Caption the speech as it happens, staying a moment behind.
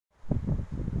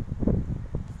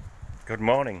Good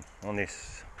morning on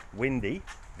this windy,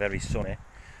 very sunny,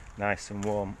 nice and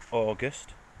warm August.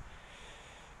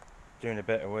 Doing a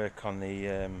bit of work on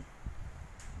the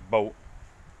boat,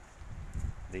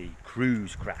 the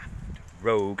cruise craft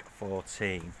Rogue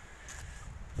 14.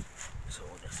 So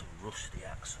that's a rusty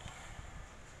axle.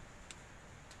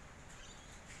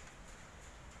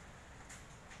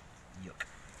 Yuck.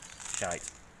 Shite.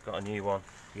 Got a new one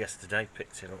yesterday,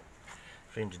 picked it up.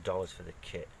 $300 for the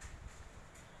kit.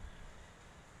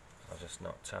 I'll just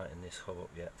not tighten this hub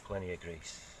up yet. Plenty of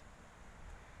grease.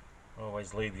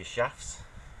 Always lube your shafts.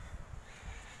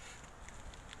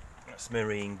 That's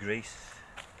marine grease.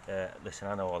 Listen,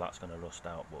 I know all that's going to rust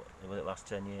out, but will it last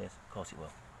 10 years? Of course it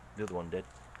will. The other one did.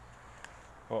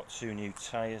 Bought 2 new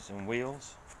tyres and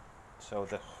wheels. So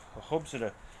the hubs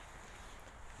are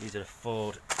these are a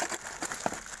Ford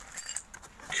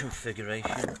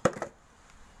configuration.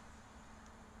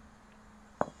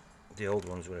 The old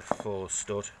ones were a 4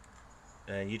 stud.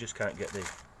 You just can't get the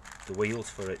wheels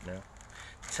for it now.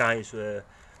 Tyres were,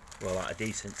 well, like a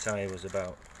decent tyre was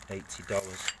about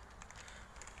 $80.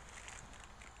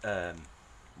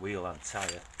 Wheel and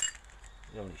tyre,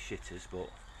 the only shitters, but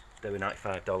they were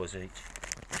 $95 each.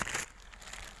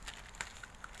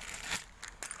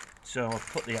 So I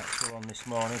put the axle on this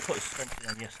morning, put the suspension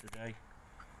on yesterday.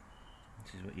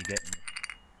 This is what you get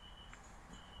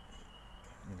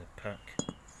in the pack.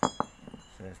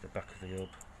 So there's the back of the hub.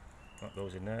 That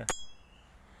goes in there,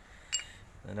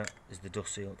 and that is the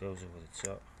dust seal that goes over the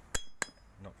top.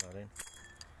 Knock that in.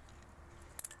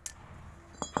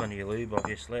 Plenty of lube,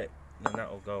 obviously, and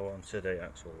that will go onto the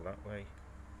axle that way.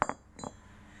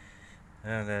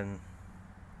 And then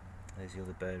there's the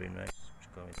other bearing race, which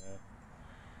go in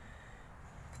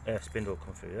there. Spindle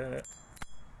come through there,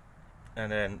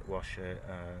 and then washer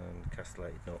and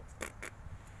castellated nut.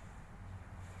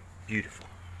 Beautiful.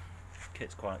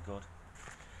 Kit's quite good.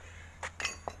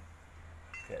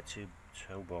 Get a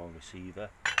 2 ball receiver.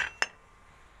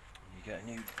 You get a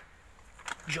new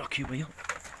jockey wheel.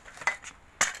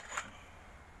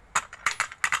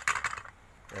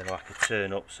 They're like a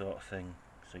turn up sort of thing,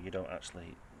 so you don't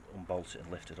actually unbolt it and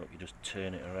lift it up, you just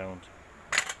turn it around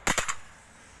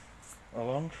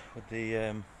along with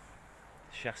the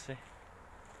chassis.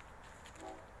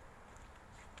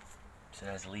 So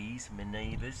there's Lee's, my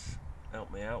neighbours,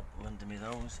 helped me out, lending me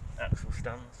those axle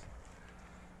stands.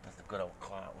 There's the good old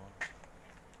Clark one.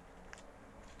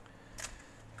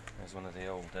 There's one of the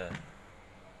old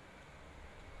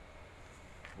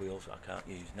wheels that I can't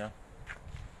use now.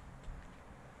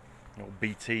 Old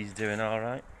BT's doing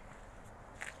alright.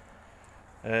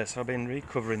 So I've been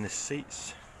recovering the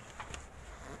seats.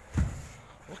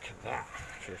 Look at that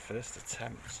for your first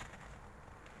attempt.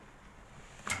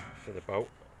 For the boat,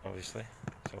 obviously.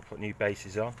 So I'll put new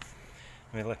bases on.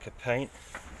 My liquor paint.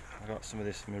 I've got some of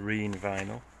this marine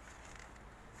vinyl.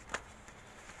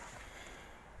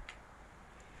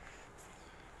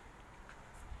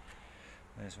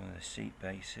 There's one of the seat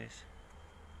bases.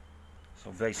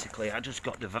 So basically I just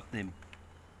got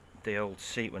the old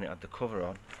seat when it had the cover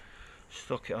on,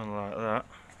 stuck it on like that,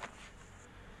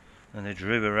 and I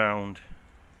drew around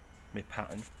my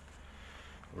pattern,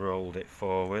 rolled it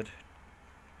forward,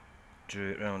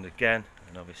 drew it round again,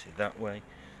 and obviously that way.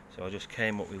 So I just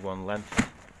came up with one length.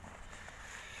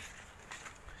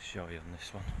 Show you on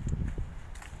this one,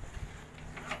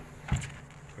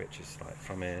 which is like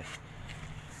from here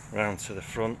round to the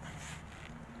front,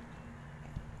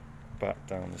 back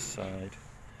down the side,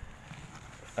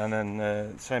 and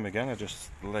then same again. I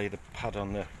just lay the pad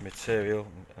on the material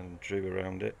and drew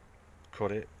around it,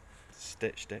 cut it,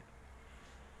 stitched it.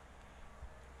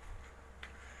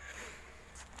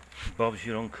 Bob's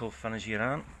your uncle, fan as your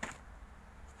aunt.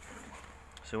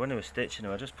 So when I was stitching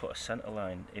them, I just put a centre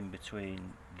line in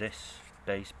between this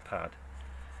base pad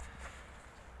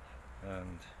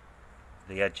and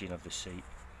the edging of the seat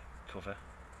cover.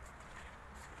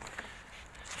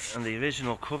 And the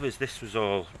original covers, this was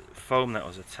all foam that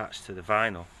was attached to the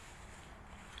vinyl.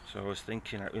 So I was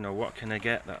thinking, you know, what can I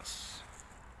get that's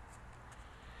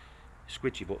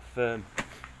squidgy but firm?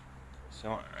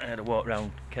 So I had to walk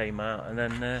around Kmart, and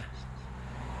then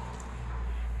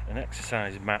an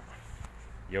exercise mat,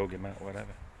 yoga mat,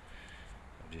 whatever.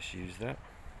 I just used that,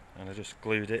 and I just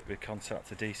glued it with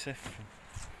contact adhesive.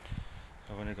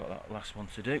 I've only got that last one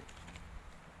to do.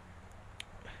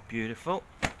 Beautiful.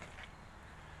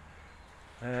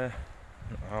 I'll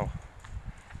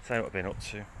tell you what I've been up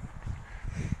to.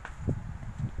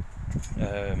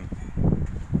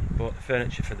 Bought the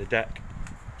furniture for the deck.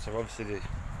 So obviously they're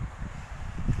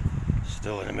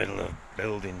still in the middle of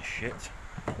building shit.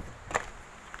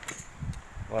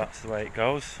 Well, that's the way it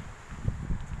goes.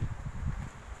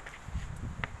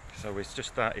 So we've just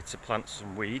started to plant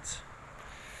some weeds.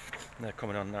 And they're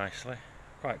coming on nicely.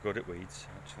 Quite good at weeds,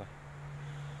 actually.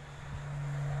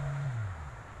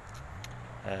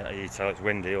 You tell it's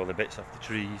windy, all the bits off the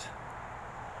trees.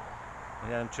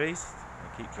 Yeah, them trees,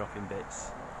 they keep dropping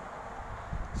bits.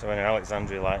 So anyway,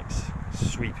 Alexandria likes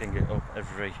sweeping it up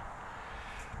every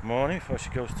morning before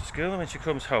she goes to school and when she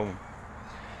comes home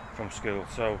from school.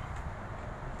 So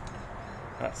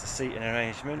that's the seating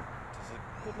arrangement. There's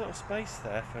a good little space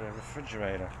there for a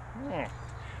refrigerator.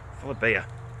 Full of beer.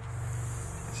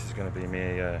 This is going to be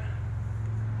my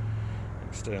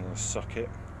external socket.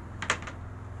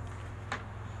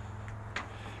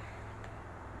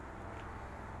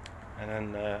 And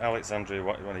then Alexandria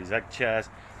wanted one of these egg chairs.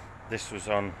 This was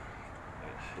on,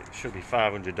 it should be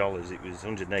 $500, it was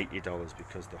 $180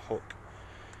 because the hook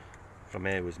from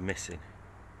here was missing.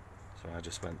 So I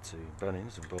just went to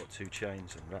Bunnings and bought 2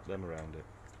 chains and wrapped them around it.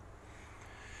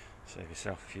 Save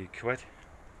yourself a few quid.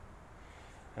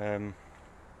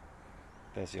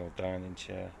 There's the old dining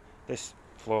chair. This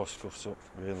floor scuffs up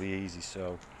really easy,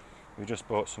 so we just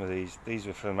bought some of these. These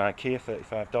were from IKEA,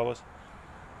 $35.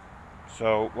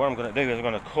 So what I'm going to do is I'm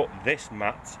going to cut this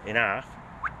mat in half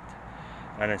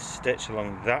and then stitch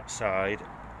along that side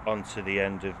onto the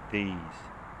end of these.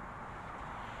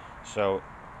 So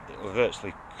it will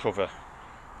virtually cover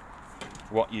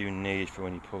what you need for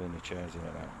when you're pulling the chairs in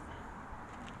and out.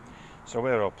 So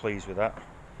we're all pleased with that.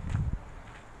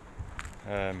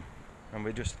 And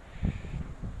we're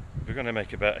going to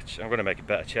make a better. I'm going to make a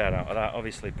better chair out of that,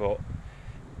 obviously, but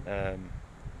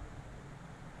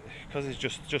because it's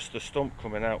just the stump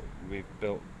coming out, we've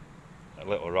built a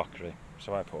little rockery.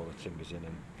 So I put all the timbers in,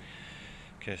 and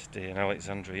Kirsty and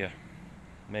Alexandria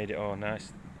made it all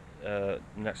nice.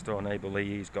 Next door neighbour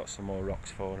Lee, he's got some more rocks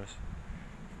for us.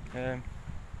 That's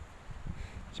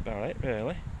about it,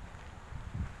 really.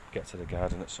 Get to the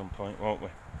garden at some point, won't we?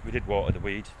 We did water the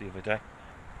weeds the other day.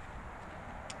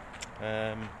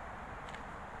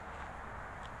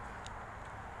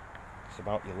 It's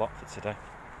about your lot for today.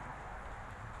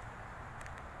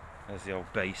 There's the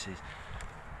old bases.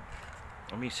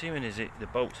 I'm assuming the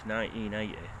boat's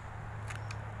 1980.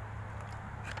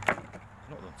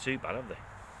 Not done too bad, have they?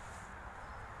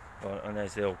 Oh, and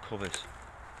there's the old covers.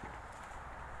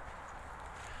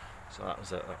 So that was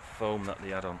that foam that they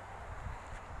had on.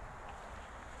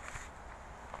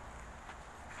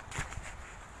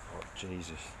 Oh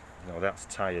Jesus! No, that's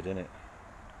tired, isn't it?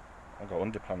 I've got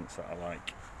underpants that I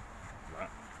like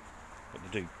that, but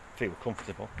they do feel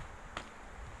comfortable.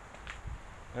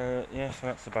 Yeah, so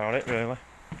that's about it really.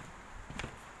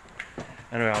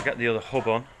 Anyway, I'll get the other hub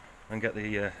on and get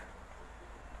the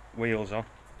wheels on.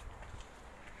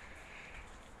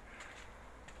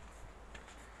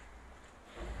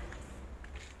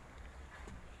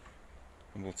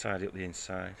 And we'll tidy up the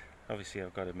inside. Obviously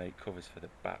I've got to make covers for the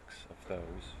backs of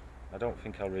those. I don't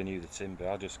think I'll renew the timber,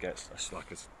 I'll just get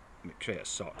create a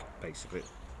sock basically.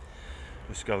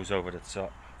 Just goes over the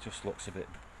top, just looks a bit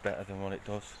better than what it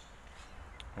does.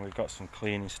 And we've got some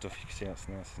cleaning stuff, you can see that's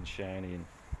nice and shiny and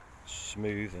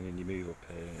smooth, and then you move up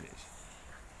here and it's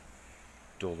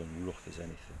dull and rough as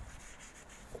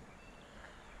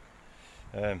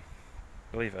anything.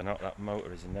 Believe it or not, that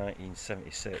motor is a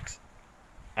 1976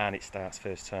 and it starts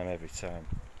first time every time.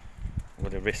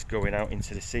 Would I risk going out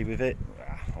into the sea with it?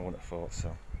 I wouldn't have thought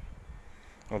so.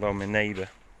 Although my neighbour,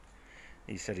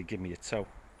 he said he'd give me a tow.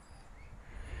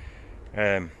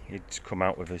 He'd come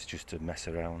out with us just to mess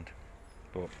around.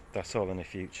 But that's all in the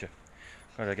future.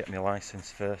 Gotta get my licence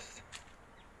first.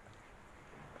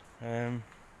 That's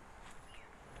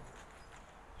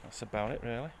about it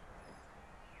really.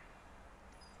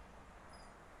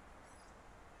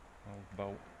 Old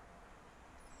boat.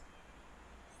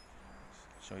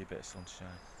 Show you a bit of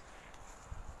sunshine.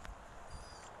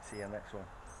 See you next one.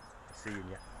 See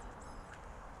you.